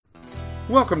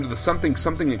Welcome to the Something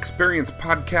Something Experience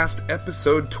Podcast,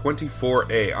 Episode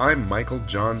 24A. I'm Michael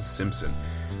John Simpson.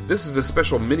 This is a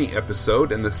special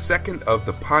mini-episode and the second of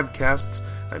the podcasts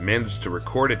I managed to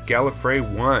record at Gallifrey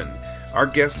 1. Our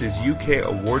guest is UK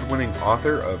award-winning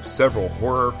author of several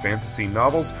horror fantasy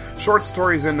novels, short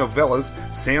stories, and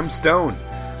novellas, Sam Stone.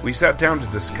 We sat down to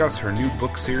discuss her new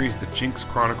book series, The Jinx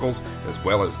Chronicles, as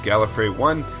well as Gallifrey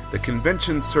 1, the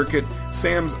convention circuit,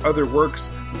 Sam's other works,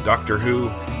 Doctor Who,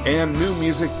 and new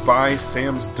music by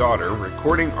Sam's daughter,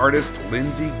 recording artist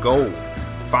Lindsay Gold.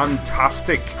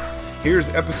 Fantastic! Here's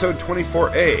episode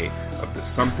 24A of the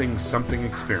Something Something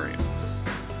Experience.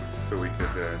 So we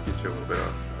could get you a little bit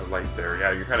of light there.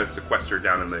 Yeah, you're kind of sequestered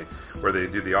down in where they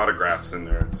do the autographs in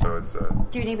there. So it's.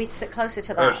 Do you need me to sit closer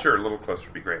to that? Oh, sure, a little closer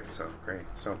would be great. So great.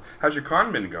 So how's your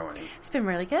con been going? It's been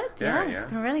really good. Yeah, it's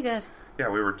been really good. Yeah,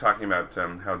 we were talking about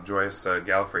how joyous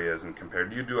Gallifrey is, and compared.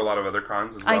 Do you do a lot of other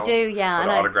cons as well? I do, yeah.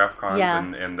 And autograph cons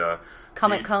and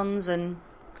Comic cons and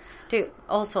do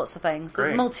all sorts of things.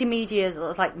 Great.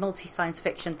 Multimedia, like multi-science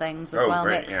fiction things as well,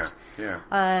 great. mixed. Yeah.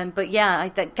 But yeah,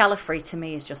 Gallifrey to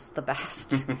me is just the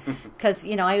best. Because,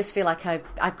 I always feel like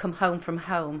I've come home from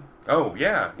home. Oh,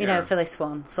 yeah. You know, for this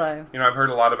one, so... I've heard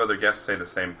a lot of other guests say the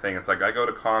same thing. It's like, I go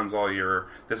to cons all year.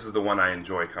 This is the one I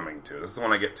enjoy coming to. This is the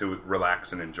one I get to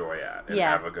relax and enjoy at and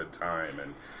have a good time.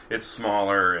 And it's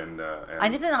smaller and I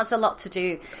didn't think that's a lot to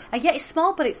do. And yet it's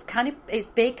small, but it's it's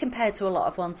big compared to a lot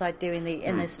of ones I do in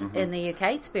the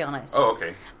UK, to be honest. Oh,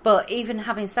 okay. But even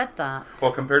having said that...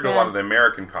 Well, compared to a lot of the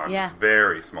American cons, it's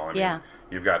very small. I mean,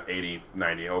 you've got 80,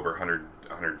 90, over 100...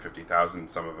 150,000,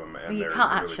 some of them. And you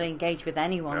can't actually engage with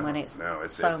anyone when it's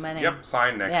so many. Yep,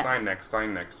 sign next,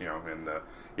 sign next, and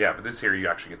but this here you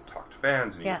actually get to talk to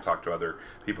fans and you get to talk to other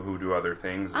people who do other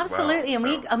things. Absolutely, as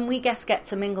well, and we guests get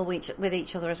to mingle with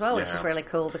each other as well, which is really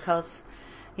cool because,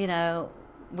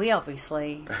 we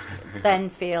obviously then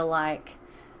feel like.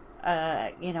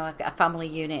 A family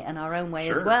unit in our own way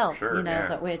as well.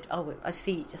 That I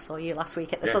saw you last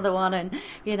week at this other one, and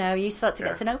you start to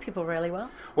get to know people really well.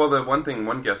 Well, the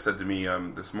one guest said to me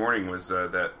this morning was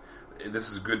that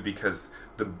this is good because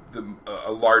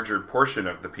a larger portion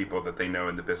of the people that they know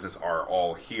in the business are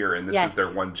all here, and this is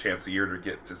their one chance a year to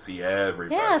get to see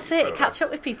everybody. Yeah, catch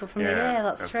up with people from the year.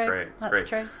 That's true. Great. That's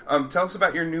true. Tell us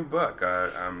about your new book.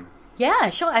 Yeah,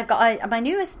 sure. I've got my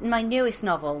newest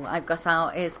novel I've got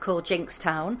out is called Jinx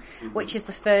Town, which is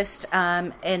the first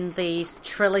in the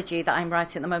trilogy that I'm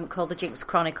writing at the moment called The Jinx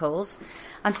Chronicles,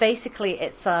 and basically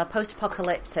it's a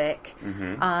post-apocalyptic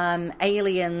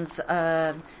aliens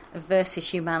versus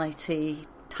humanity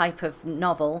type of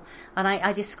novel, and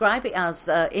I describe it as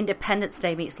Independence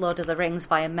Day meets Lord of the Rings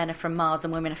via Men Are From Mars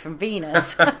and Women Are From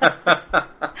Venus.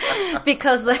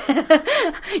 Because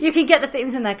you can get the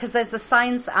themes in there, because there's the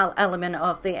science element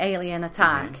of the alien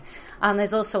attack, and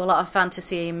there's also a lot of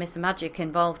fantasy and myth and magic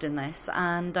involved in this,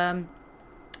 and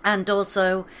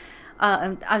also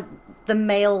the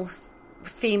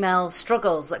male-female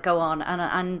struggles that go on,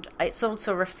 and it's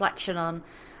also a reflection on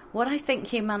what I think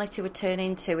humanity would turn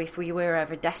into if we were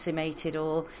ever decimated,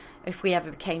 or if we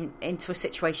ever came into a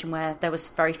situation where there was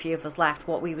very few of us left,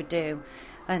 what we would do.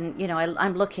 And,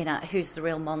 I'm looking at who's the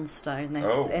real monster in these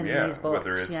books.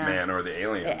 Whether it's man or the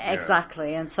aliens.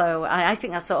 Exactly. And so I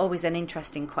think that's always an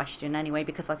interesting question anyway,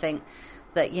 because I think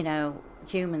that,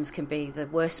 humans can be the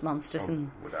worst monsters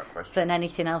than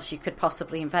anything else you could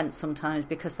possibly invent sometimes,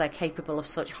 because they're capable of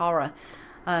such horror.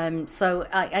 So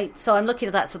I'm looking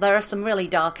at that. So there are some really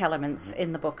dark elements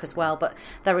in the book as well, but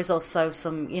there is also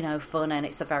some, fun, and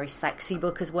it's a very sexy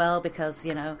book as well, because,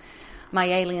 my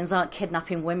aliens aren't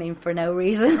kidnapping women for no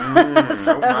reason. But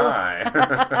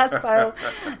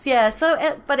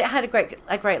it had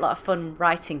a great lot of fun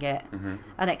writing it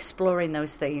and exploring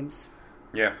those themes.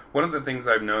 Yeah, one of the things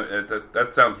I've noticed,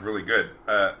 that sounds really good.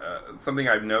 Something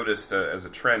I've noticed as a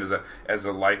trend, as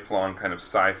a lifelong kind of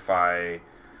sci-fi.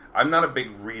 I'm not a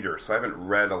big reader, so I haven't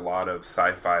read a lot of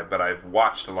sci-fi, but I've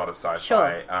watched a lot of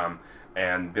sci-fi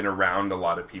and been around a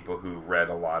lot of people who've read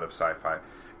a lot of sci-fi.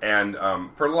 And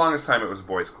for the longest time, it was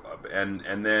Boys Club, and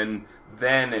then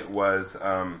it was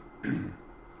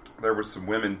there were some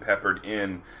women peppered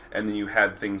in, and then you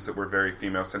had things that were very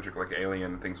female centric, like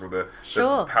Alien, and things where the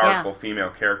powerful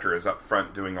female character is up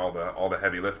front doing all the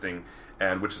heavy lifting,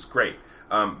 and which is great.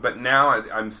 But now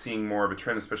I'm seeing more of a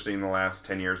trend, especially in the last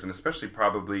 10 years, and especially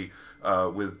probably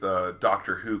with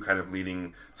Doctor Who kind of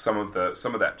leading some of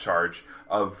that charge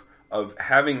of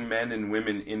having men and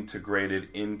women integrated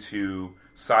into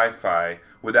sci-fi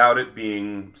without it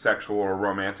being sexual or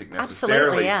romantic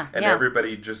necessarily, and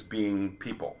everybody just being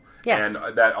people. Yes.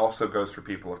 And that also goes for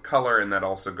people of color, and that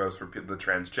also goes for the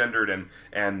transgendered,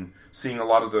 and seeing a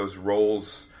lot of those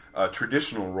roles,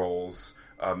 traditional roles,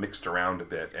 mixed around a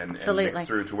bit and mixed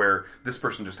through to where this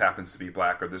person just happens to be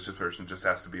black, or this person just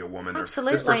has to be a woman, or this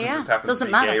person just happens to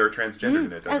be gay or transgender,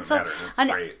 and it doesn't matter. And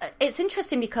it's great. It's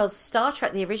interesting because Star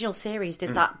Trek, the original series,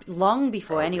 did that long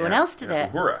before anyone else did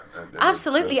it. Uhura.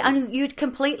 Absolutely, and you'd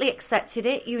completely accepted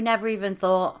it. You never even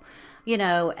thought,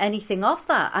 anything of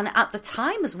that. And at the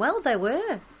time as well, there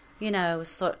were,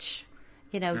 such,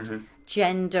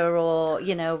 gender or,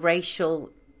 racial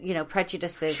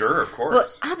prejudices. Sure, of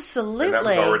course. But absolutely. And that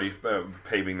was already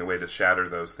paving the way to shatter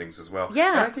those things as well.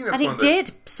 Yeah, and I think that's it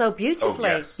did so beautifully.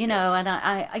 Oh, yes, and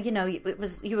it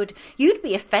was you'd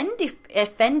be offended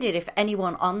if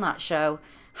anyone on that show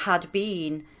had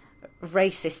been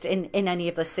racist in any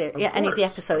of the any of the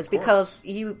episodes, because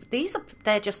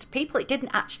they're just people. It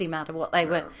didn't actually matter what they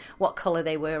were, what color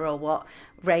they were, or what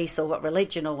race, or what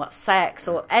religion, or what sex,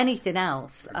 or anything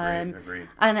else. Agreed.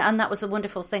 And that was the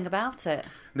wonderful thing about it.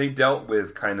 They dealt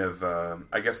with kind of,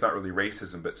 I guess not really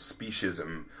racism, but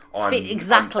speciesism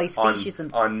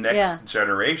speciesism on Next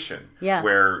Generation,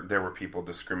 where there were people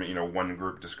one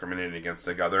group discriminating against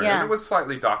another, and it was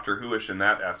slightly Doctor Who-ish in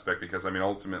that aspect, because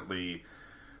ultimately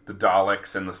the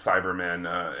Daleks and the Cybermen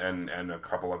and a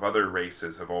couple of other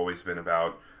races have always been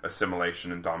about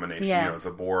assimilation and domination. Yes.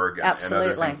 The Borg and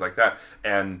other things like that,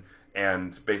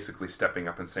 and basically stepping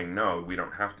up and saying, no, we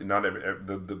don't have to. Not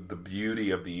the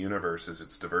beauty of the universe is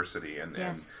its diversity, and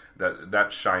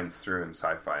that shines through in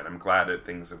sci-fi. And I'm glad that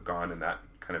things have gone in that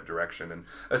kind of direction, and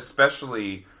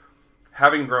especially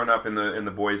having grown up in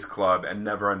the boys' club and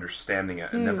never understanding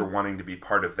it and never wanting to be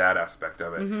part of that aspect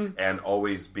of it, and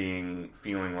always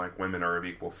feeling like women are of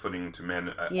equal footing to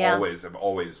men,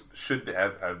 always should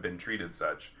have been treated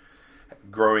such.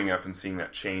 Growing up and seeing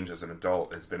that change as an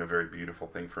adult has been a very beautiful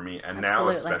thing for me, and now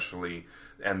especially,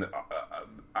 and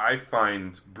I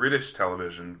find British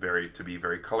television to be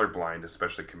very colorblind,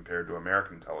 especially compared to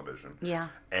American television. Yeah.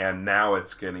 And now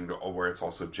it's getting to where it's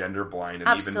also gender blind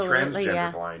and even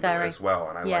transgender blind as well,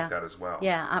 and I like that as well.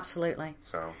 Yeah, absolutely.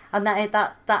 So, and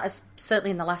that is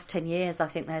certainly in the last 10 years. I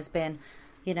think there's been,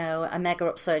 a mega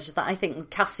upsurge that I think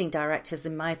casting directors,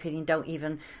 in my opinion, don't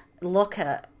even look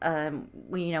at.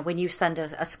 When you send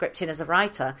a script in as a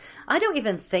writer, I don't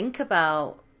even think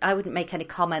about. I wouldn't make any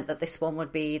comment that this one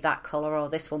would be that colour or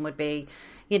this one would be,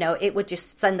 it would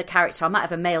just send the character. I might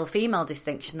have a male-female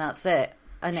distinction, that's it.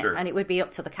 And, and it would be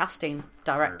up to the casting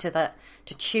director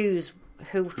to choose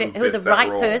who the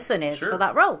right person is for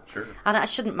that role. Sure. And it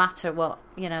shouldn't matter what,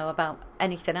 about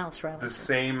anything else, really. The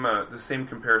same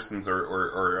comparisons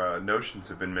or notions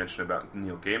have been mentioned about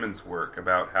Neil Gaiman's work,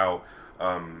 about how,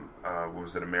 what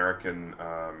was it, American...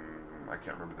 I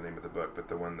can't remember the name of the book, but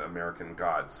the American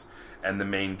Gods. And the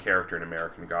main character in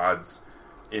American Gods,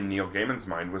 in Neil Gaiman's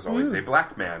mind, was always a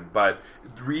black man. But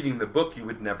reading the book, you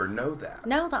would never know that.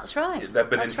 No, that's right.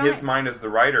 His mind as the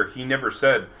writer, he never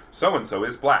said, so-and-so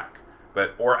is black.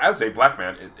 Or as a black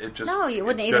man, it just... No, it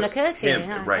wouldn't even occur to him, you.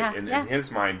 No. Right, in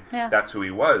his mind, that's who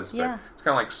he was. But it's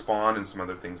kind of like Spawn and some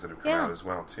other things that have come out as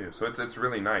well, too. So it's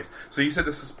really nice. So you said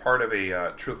this is part of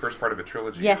first part of a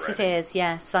trilogy. Yes, it is,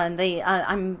 yes. And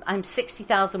I'm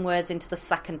 60,000 words into the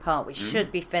second part, which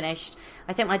should be finished.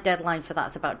 I think my deadline for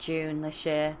that's about June this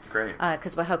year. Great.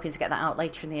 Because we're hoping to get that out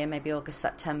later in the year, maybe August,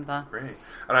 September. Great.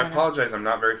 And I apologize, I'm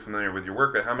not very familiar with your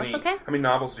work, but how many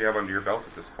novels do you have under your belt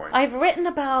at this point? I've written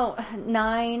about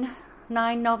nine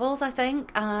novels, I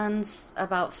think, and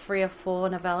about 3 or 4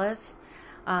 novellas,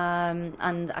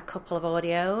 and a couple of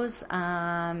audios,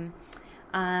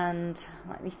 and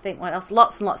let me think what else.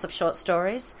 Lots and lots of short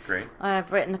stories. Great.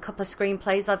 I've written a couple of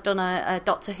screenplays. I've done a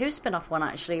Doctor Who spin-off one,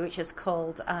 actually, which is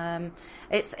called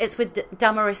it's with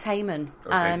Damaris Heyman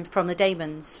from the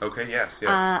Damons. Okay, yes.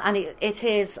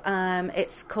 And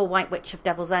it's called White Witch of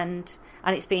Devil's End,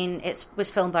 and it was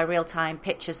filmed by Real Time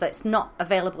Pictures. That's not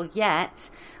available yet,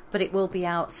 but it will be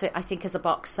out, so I think, as a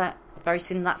box set very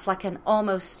soon. That's like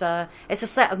it's a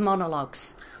set of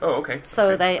monologues. Oh, okay.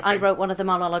 So I wrote one of the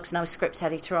monologues, and I was script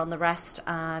editor on the rest,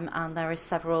 and there is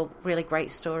several really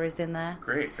great stories in there.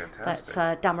 Great, fantastic.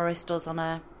 That Damaris does on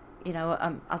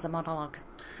as a monologue.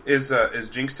 Is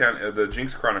Jinkstown, the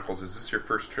Jinx Chronicles, is this your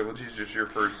first trilogy? Is this your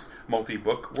first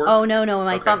multi-book work? Oh, no,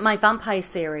 my vampire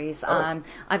series.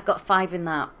 I've got 5 in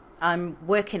that. I'm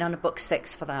working on a book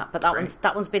 6 for that, but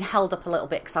that one's been held up a little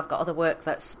bit because I've got other work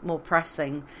that's more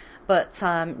pressing. But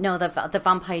no, the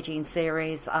Vampire Gene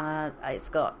series,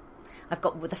 I've got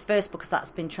the first book of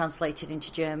that's been translated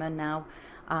into German now,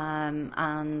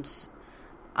 and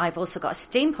I've also got a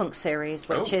steampunk series,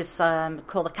 which is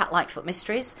called the Cat Lightfoot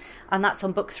Mysteries, and that's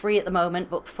on book 3 at the moment.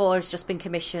 Book 4 has just been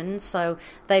commissioned, so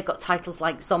they've got titles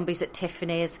like Zombies at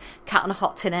Tiffany's, Cat on a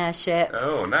Hot Tin Airship.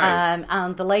 Oh, nice.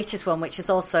 And the latest one, which is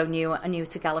also new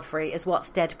to Gallifrey, is What's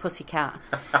Dead Pussycat.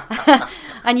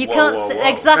 And you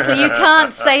exactly, you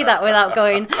can't say that without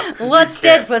going, What's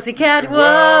Dead Pussycat? Whoa,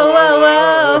 whoa,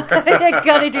 whoa. You've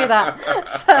got to do that.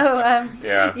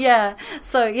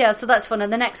 So that's fun.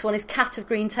 And the next one is Cat of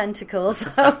Green Tentacles.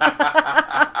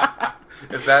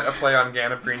 Is that a play on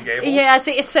Gan of Green Gables? Yes,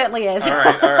 it certainly is. All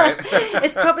right.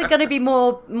 It's probably going to be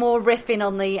more riffing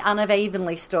on the Anne of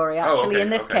Avonlea story, actually, in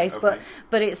this case. Okay.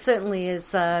 But it certainly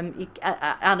is Anne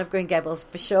of Green Gables,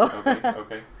 for sure.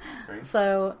 Okay. Great.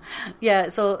 So, yeah,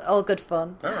 it's all good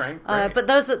fun. All right, great. But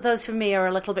those for me are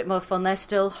a little bit more fun. They're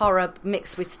still horror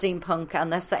mixed with steampunk,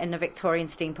 and they're set in a Victorian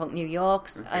steampunk New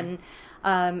York. Okay.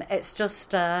 And it's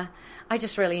just... I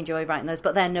just really enjoy writing those,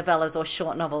 but they're novellas or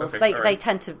short novels. They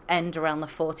tend to end around the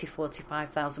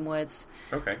 45,000 words.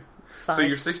 Okay. Size. So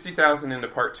you're 60,000 into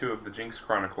part 2 of the Jinx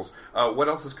Chronicles. What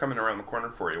else is coming around the corner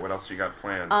for you? What else you got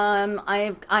planned?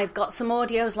 I've got some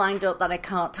audios lined up that I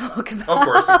can't talk about. Of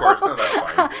course. No,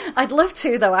 that's fine. I'd love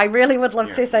to, though. I really would love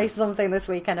to say something this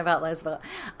weekend about those, but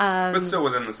still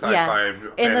within the sci-fi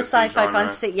in the sci-fi genre.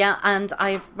 fantasy, yeah. And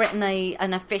I've written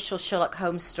an official Sherlock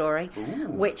Holmes story,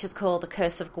 which is called The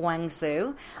Curse of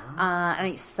Guangzhou, and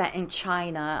it's set in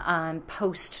China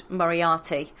post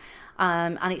Moriarty.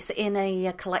 And it's in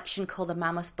a collection called the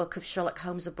Mammoth Book of Sherlock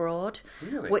Holmes Abroad,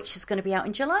 which is going to be out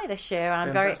in July this year.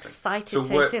 I'm very excited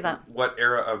to see that. What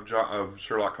era of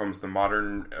Sherlock Holmes? The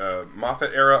modern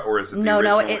Moffat era, or is it the original era?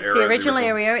 No, it's the original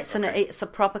era. It's a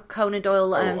proper Conan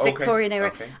Doyle Victorian era.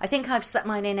 Okay. I think I've set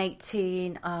mine in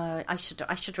 18. I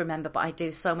should remember, but I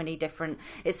do so many different.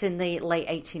 It's in the late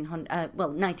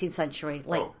 19th century,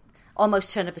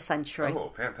 almost turn of the century. Oh,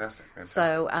 fantastic.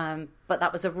 So, but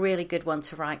that was a really good one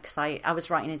to write, because I was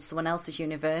writing in someone else's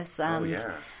universe, and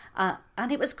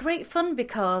and it was great fun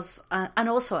because, and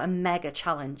also a mega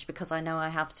challenge, because I know I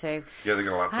have to. Yeah, they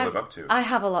got a lot to live up to. I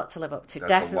have a lot to live up to. That's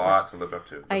definitely. a lot to live up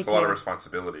to. It's a lot of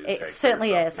responsibility to take. It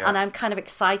certainly is, and I'm kind of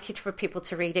excited for people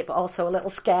to read it, but also a little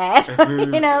scared,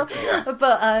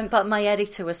 But my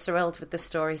editor was thrilled with the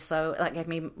story, so that gave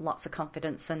me lots of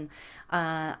confidence, and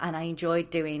I enjoyed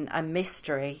doing a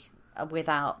mystery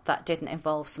that didn't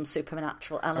involve some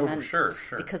supernatural element. Oh, sure.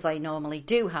 Because I normally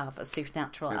do have a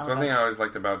supernatural element. One thing I always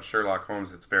liked about Sherlock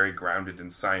Holmes, it's very grounded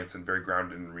in science and very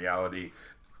grounded in reality.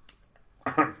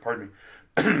 Pardon me.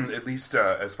 At least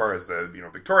as far as the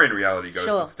Victorian reality goes,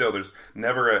 but still there's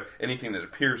never anything that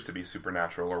appears to be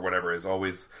supernatural or whatever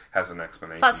always has an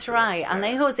explanation. That's right, and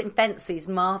they always invent these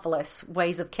marvellous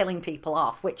ways of killing people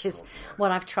off, which is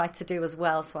what I've tried to do as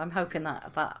well, so I'm hoping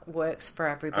that works for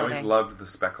everybody. I always loved the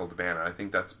Speckled Band. I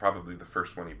think that's probably the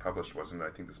first one he published, wasn't it? I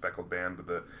think the Speckled Band with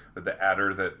the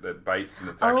adder that bites, and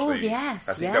it's actually... yes,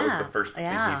 I think that was the first thing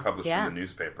he published in the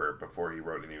newspaper before he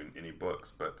wrote any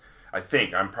books, but... I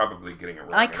think I'm probably getting it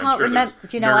wrong. I can't remember.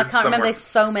 I can't remember. There's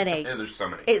so many. Yeah, there's so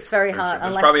many. It's very hard.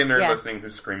 There's probably a nerd listening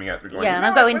who's screaming at me, going, and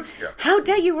I'm going, "How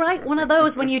dare you write one of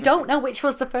those when you don't know which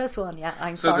was the first one?" Yeah,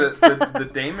 I'm sorry. So the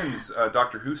Damon's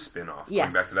Doctor Who spin-off.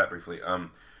 Going back to that briefly.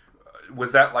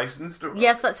 Was that licensed?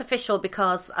 Yes, that's official,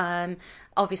 because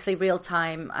obviously Real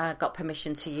Time got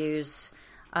permission to use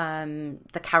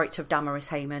the character of Damaris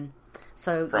Heyman.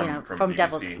 So from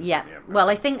Devil's, Well,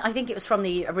 I think it was from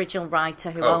the original writer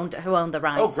who owned the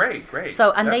rights. Oh, great!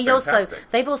 So, and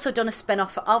they've also done a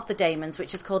spin-off of the Damons,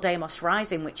 which is called Amos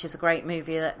Rising, which is a great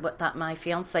movie that my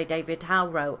fiance David Howe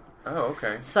wrote. Oh,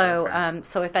 okay. So,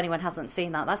 so if anyone hasn't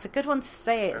seen that, that's a good one to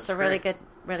see. It's a really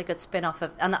good spin-off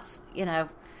of, and that's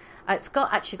it's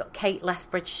actually got Kate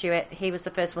Lethbridge-Stewart. He was the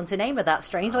first one to name her that,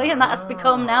 strangely, and that's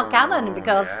become now canon,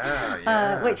 because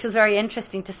which was very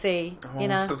interesting to see.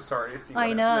 I'm so sorry to see.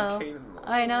 I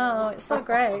know, it's so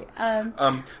great.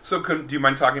 So do you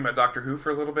mind talking about Doctor Who for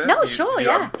a little bit? No, sure, Are you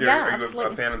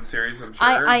absolutely. a fan of the series? I'm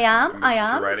sure. I am.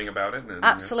 You're writing about it.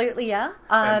 Absolutely, yeah.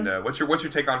 And what's your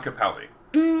take on Capaldi?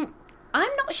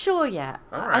 I'm not sure yet.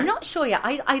 All right. I'm not sure yet.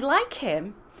 I like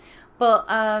him, but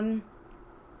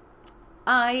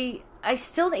I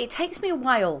still, it takes me a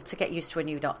while to get used to a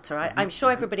new Doctor. I'm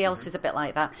sure everybody else is a bit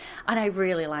like that, and I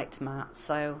really liked Matt.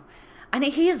 So, and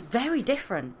he is very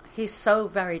different. He's so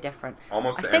very different.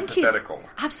 Almost antithetical.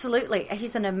 Absolutely,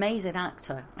 he's an amazing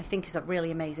actor. I think he's a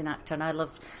really amazing actor, and I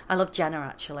love Jenna.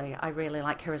 Actually, I really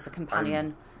like her as a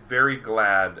companion. very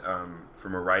glad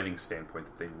from a writing standpoint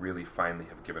that they really finally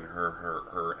have given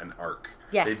her an arc.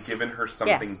 Yes. They've given her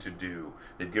something to do.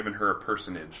 They've given her a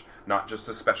personage, not just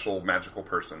a special magical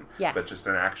person, yes. but just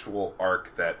an actual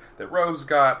arc that Rose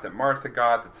got, that Martha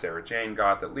got, that Sarah Jane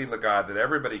got, that Leela got, that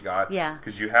everybody got. Yeah.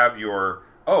 Because you have your,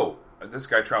 this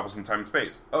guy travels in time and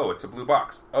space. Oh, it's a blue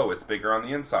box. Oh, it's bigger on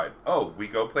the inside. Oh, we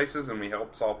go places and we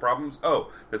help solve problems.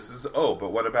 Oh,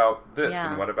 but what about this? Yeah.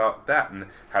 And what about that? And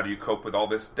how do you cope with all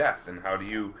this death? And how do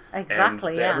you...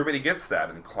 Exactly, and everybody gets that.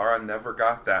 And Clara never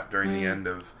got that during the end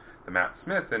of the Matt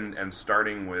Smith. And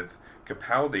starting with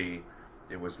Capaldi,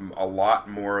 it was a lot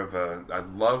more of a... I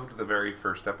loved the very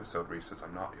first episode where he says,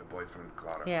 I'm not your boyfriend,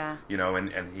 Clara. Yeah. You know, and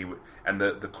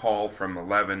the call from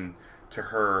Eleven to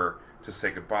her... to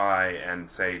say goodbye and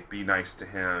say be nice to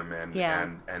him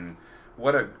and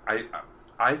what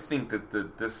I think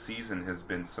that this season has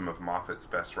been some of Moffat's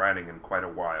best writing in quite a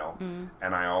while,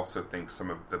 and I also think some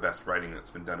of the best writing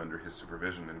that's been done under his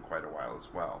supervision in quite a while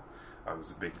as well. I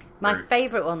was my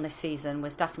favourite one this season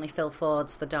was definitely Phil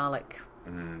Ford's The Dalek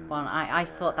one. I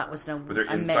thought that was Were they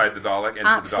inside the Dalek?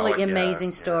 Absolutely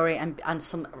amazing story and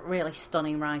some really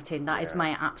stunning writing. That is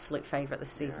my absolute favourite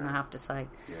this season, I have to say.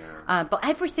 Yeah. But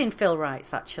everything Phil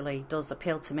writes actually does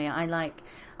appeal to me.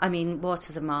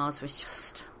 Waters of Mars was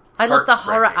just... I love the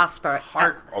horror aspect.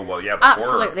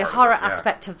 The horror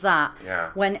aspect of that.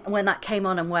 Yeah. When that came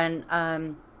on and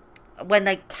when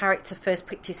the character first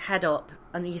picked his head up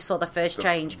and you saw the first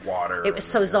change, it was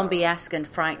so zombie-esque and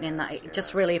frightening that it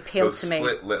just really appealed to me.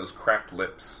 Those cracked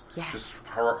lips. Yes. Just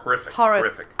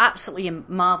horrific. Absolutely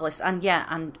marvellous. And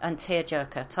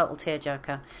tearjerker, total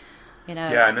tearjerker. You know.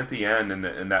 Yeah, and at the end, and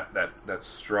that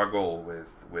struggle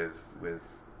with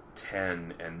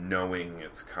 10 and knowing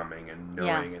it's coming and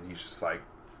knowing, and he's just like,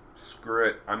 screw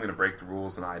it, I'm going to break the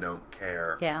rules and I don't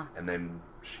care. Yeah. And then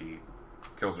she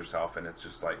kills herself and it's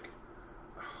just like...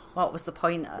 What was the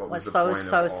point? It was so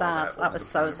sad. That was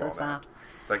so sad.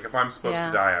 It's like, if I'm supposed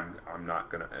to die, I'm not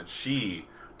going to... And she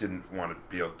didn't want to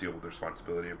be able to deal with the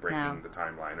responsibility of breaking the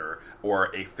timeline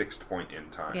or a fixed point in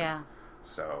time. Yeah.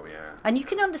 So, yeah. And you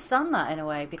can understand that in a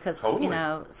way because, you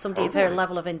know, somebody of her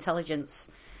level of intelligence...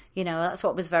 You know, that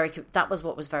was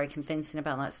what was very convincing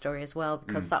about that story as well,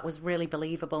 because that was really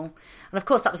believable. And of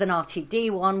course, that was an RTD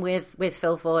one with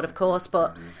Phil Ford, of course.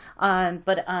 But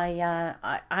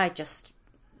I just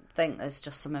think there's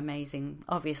just some amazing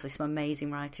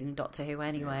writing in Doctor Who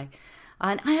anyway.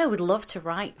 Yeah. And I would love to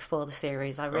write for the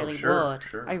series. I really would.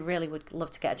 Sure. I really would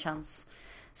love to get a chance.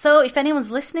 So if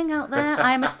anyone's listening out there,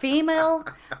 I am a female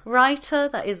writer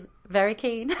that is very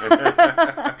keen.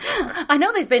 I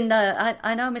know there's been,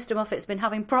 I know Mr. Moffat's been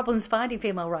having problems finding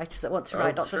female writers that want to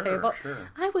write Doctor Who, but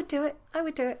I would do it. You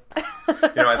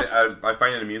know, I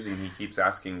find it amusing. He keeps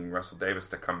asking Russell Davis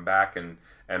to come back and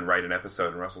write an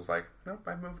episode, and Russell's like, nope,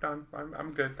 I moved on.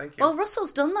 I'm good, thank you. Well,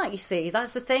 Russell's done that, you see.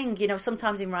 That's the thing. You know,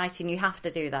 sometimes in writing you have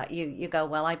to do that. You go,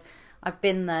 well, I've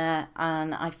been there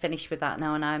and I've finished with that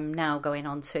now, and I'm now going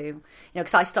on to, you know,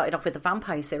 because I started off with the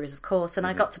vampire series, of course, and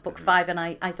I got to book 5 and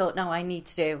I thought, no, I need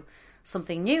to do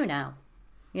something new now,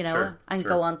 you know,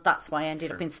 go on. That's why I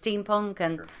ended up in steampunk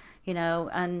and, you know,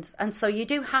 and so you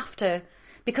do have to,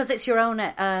 because it's your own,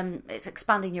 it's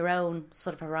expanding your own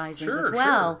sort of horizons as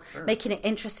well, making it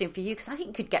interesting for you, because I think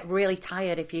you could get really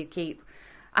tired if you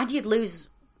and you'd lose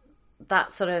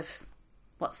that sort of,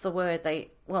 what's the word,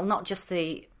 not just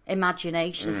the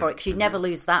imagination for it, because you'd never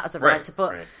lose that as a writer,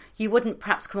 but you wouldn't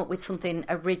perhaps come up with something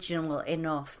original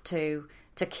enough to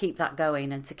keep that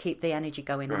going and to keep the energy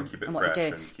going on and what you're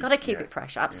doing. Got to keep it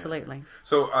fresh, absolutely. Yeah.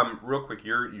 So, real quick,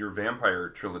 your vampire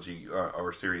trilogy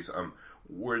or series,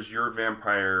 was your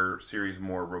vampire series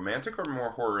more romantic or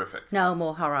more horrific? No,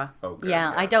 more horror. Okay.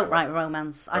 Yeah, I don't write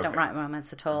romance. I don't write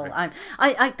romance at all.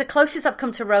 Okay. The closest I've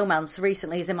come to romance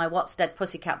recently is in my What's Dead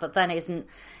Pussycat, but then it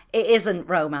isn't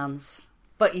romance.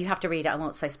 But you have to read it. I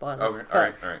won't say spoilers. Okay.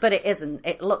 All right. But it isn't.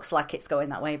 It looks like it's going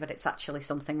that way, but it's actually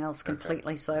something else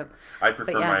completely. Okay. So I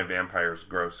prefer my vampires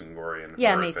gross and gory and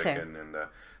horrific. Me too. And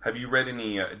have you read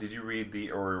any? Did you read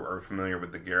or are familiar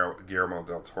with the Guillermo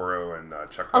del Toro and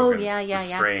Chuck Hogan? The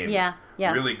Strain? Yeah.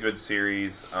 Really good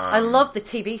series. I love the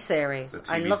TV series. The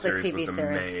TV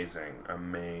series.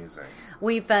 Amazing.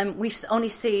 We've only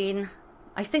seen.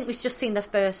 I think we've just seen the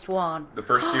first one. The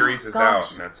first series is out,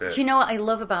 and that's it. Do you know what I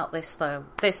love about this, though?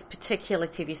 This particular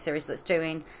TV series that's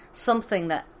doing something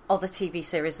that other TV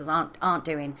series aren't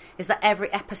doing, is that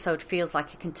every episode feels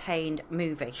like a contained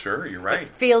movie. Sure, you're right. It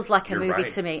feels like a movie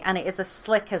to me, and it is as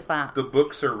slick as that. The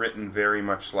books are written very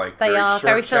much like... They are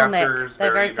very filmic. Chapters,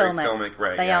 They're very filmic.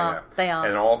 Right, They are.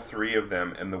 And all 3 of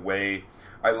them, and the way...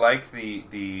 I like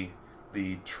the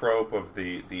the trope of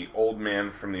the old man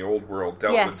from the old world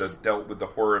dealt with the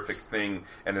horrific thing,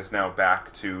 and is now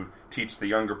back to teach the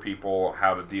younger people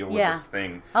how to deal with this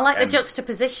thing. I like the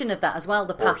juxtaposition of that as well,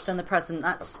 the past and the present.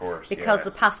 That's because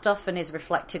the past often is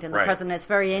reflected in the present. It's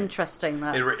very interesting.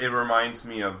 That it reminds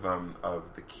me of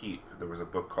The Keep. There was a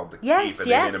book called The Keep, and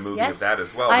they made a movie of that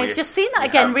as well. I've just seen that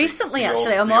again recently,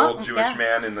 actually. The old Jewish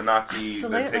man in the Nazi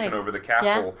that taken over the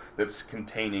castle that's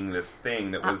containing this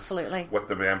thing that was what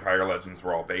the vampire legends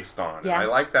were all based on. Yeah. And I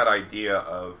like that idea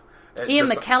of... Ian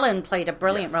McKellen played a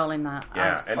brilliant role in that.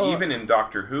 Yeah, even in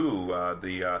Doctor Who,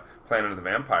 the Planet of the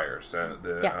Vampires,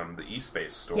 the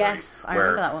E-Space story. Yes, I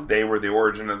remember that one. They were the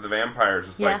origin of the vampires.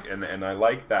 It's like, and I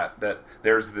like that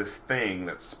there's this thing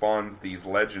that spawns these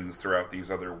legends throughout these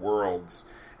other worlds,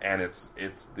 and it's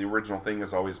the original thing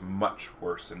is always much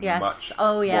worse and much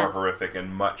more horrific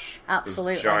and much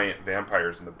giant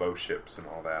vampires and the bow ships and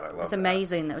all that. I love it. It was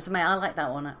amazing. I like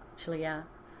that one, actually, yeah.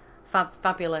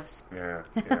 Fabulous. Yeah.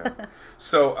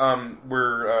 So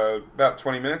we're about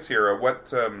 20 minutes here.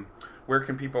 Where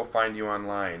can people find you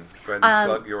online? Go ahead and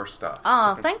plug your stuff.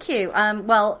 Thank you.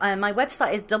 My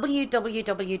website is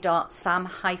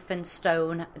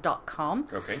www.sam-stone.com.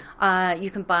 Okay.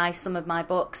 You can buy some of my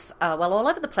books, all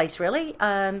over the place, really.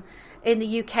 In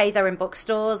the UK, they're in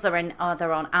bookstores. They're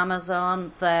on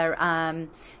Amazon.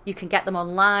 You can get them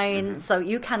online, so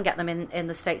you can get them in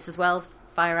the States as well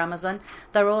via Amazon.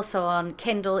 They're also on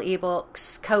Kindle,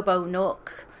 ebooks, Kobo,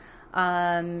 Nook.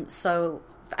 So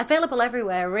available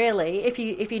everywhere, really, if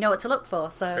you know what to look for.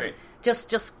 So Great.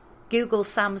 just Google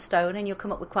Sam Stone and you'll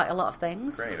come up with quite a lot of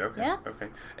things. Great, okay. Yeah. Okay.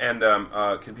 And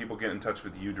can people get in touch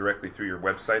with you directly through your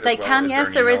website They as well? can,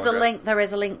 yes. There is a link. There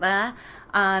is a link there.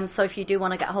 So if you do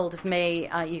want to get hold of me,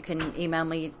 you can email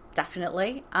me,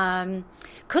 definitely.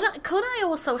 Could I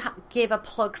also give a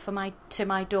plug to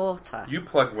my daughter? You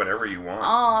plug whatever you want.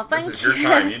 Oh, thank you. This is your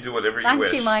time. You do whatever you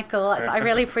wish. Thank you, Michael. I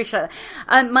really appreciate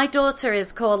that. My daughter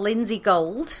is called Lindsay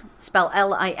Gold, spelled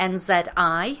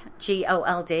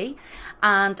LINZIGOLD.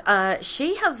 And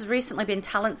she has recently been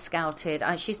talent scouted.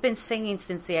 She's been singing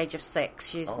since the age of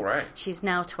 6. She's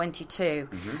now 22.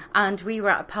 Mm-hmm. And we were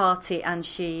at a party, and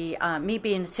she, me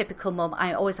being a typical mum,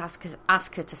 I always ask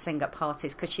her to sing at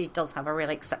parties because she does have a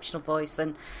really exceptional voice.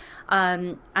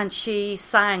 And she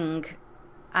sang.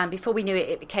 And before we knew it,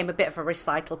 it became a bit of a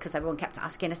recital because everyone kept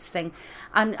asking us to sing.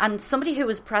 And somebody who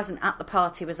was present at the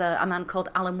party was a man called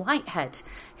Alan Whitehead,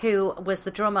 who was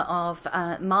the drummer of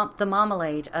the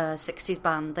Marmalade 60s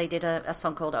band. They did a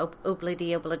song called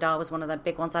Obladi Oblada was one of the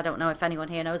big ones. I don't know if anyone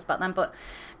here knows about them. But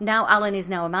now Alan is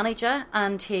now a manager,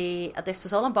 and this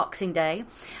was all on Boxing Day.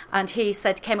 And he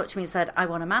came up to me and said, I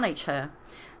want to manage her.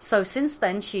 So since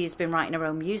then, she's been writing her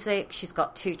own music. She's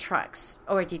got 2 tracks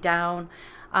already down.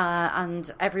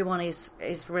 And everyone is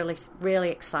really, really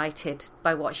excited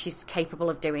by what she's capable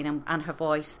of doing and her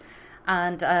voice.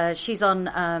 And she's on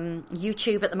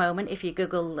YouTube at the moment. If you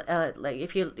Google,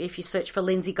 if you search for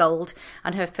Lindsay Gold,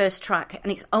 and her first track,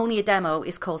 and it's only a demo,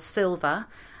 is called Silver.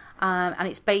 And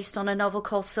it's based on a novel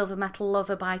called Silver Metal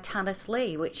Lover by Tanith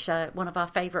Lee, which one of our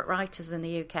favourite writers in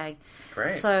the UK.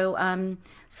 Great.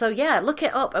 So yeah, look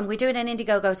it up. And we're doing an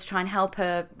Indiegogo to try and help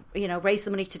her, raise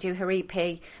the money to do her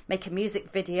EP, make a music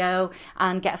video,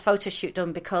 and get a photo shoot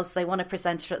done because they want to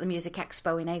present her at the Music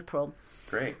Expo in April.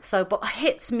 Great. So, but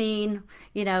hits mean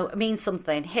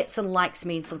something. Hits and likes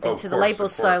mean something to the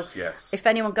labels. So, yes. If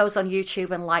anyone goes on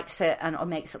YouTube and likes it or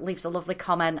leaves a lovely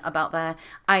comment about there,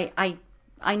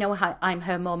 I know how I'm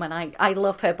her mum and I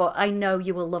love her, but I know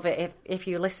you will love it if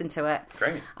you listen to it.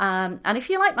 Great. And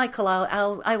if you like Michael,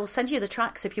 I will send you the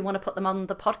tracks if you want to put them on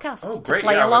the podcast to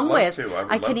play along with.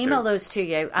 I can email those to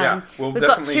you. We've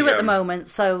got 2 at the moment,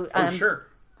 so sure.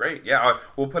 Great. Yeah,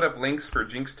 we'll put up links for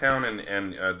Jinkstown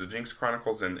and the Jinx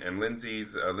Chronicles and Lindsay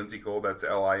Gold. That's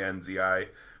LINZI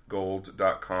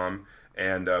Gold.com.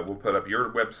 And we'll put up your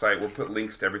website. We'll put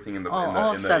links to everything in the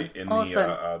blog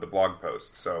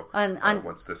post. So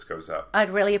once this goes up, I'd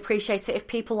really appreciate it if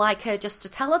people like her, just to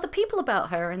tell other people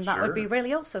about her, and that would be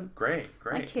really awesome. Great.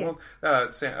 Thank you.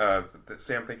 Well, Sam,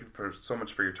 thank you so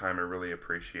much for your time. I really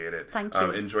appreciate it. Thank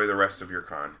you. Enjoy the rest of your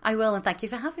con. I will, and thank you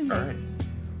for having me. All right.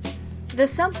 The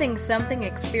Something Something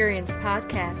Experience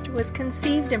podcast was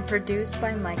conceived and produced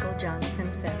by Michael John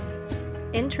Simpson.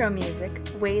 Intro music,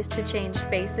 Ways to Change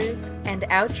Faces, and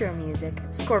outro music,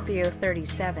 Scorpio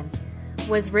 37,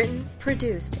 was written,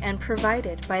 produced, and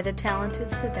provided by the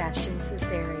talented Sebastian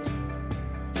Cesari.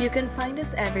 You can find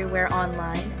us everywhere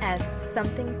online as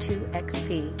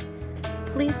Something2XP.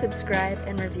 Please subscribe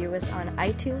and review us on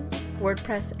iTunes,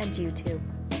 WordPress, and YouTube.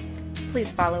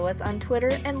 Please follow us on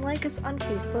Twitter and like us on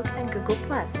Facebook and Google+.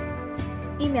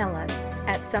 email us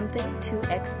at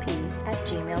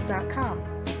something2xp@gmail.com.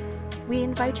 We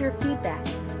invite your feedback.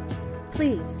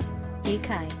 Please be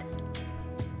kind.